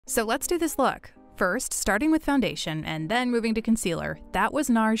So let's do this look. First, starting with foundation and then moving to concealer. That was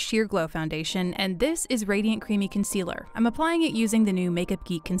NARS Sheer Glow Foundation, and this is Radiant Creamy Concealer. I'm applying it using the new Makeup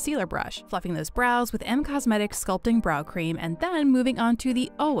Geek concealer brush, fluffing those brows with M Cosmetics Sculpting Brow Cream, and then moving on to the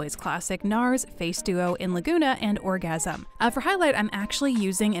always classic NARS Face Duo in Laguna and Orgasm. For highlight, I'm actually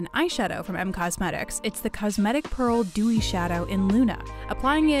using an eyeshadow from M Cosmetics. It's the Cosmetic Pearl Dewy Shadow in Luna.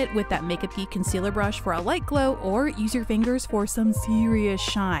 Applying it with that Makeup Geek concealer brush for a light glow, or use your fingers for some serious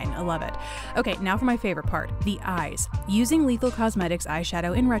shine. I love it. Okay, now for my favorite part, the eyes. Using Lethal Cosmetics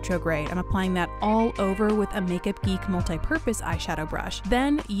eyeshadow in Retrograde, I'm applying that all over with a Makeup Geek multi-purpose eyeshadow brush.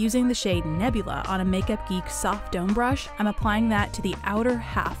 Then, using the shade Nebula on a Makeup Geek soft dome brush, I'm applying that to the outer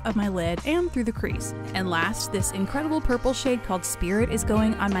half of my lid and through the crease. And last, this incredible purple shade called Spirit is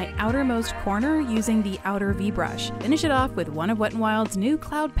going on my outermost corner using the outer V brush. Finish it off with one of Wet n Wild's new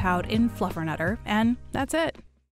Cloud Pout in Fluffernutter, and that's it.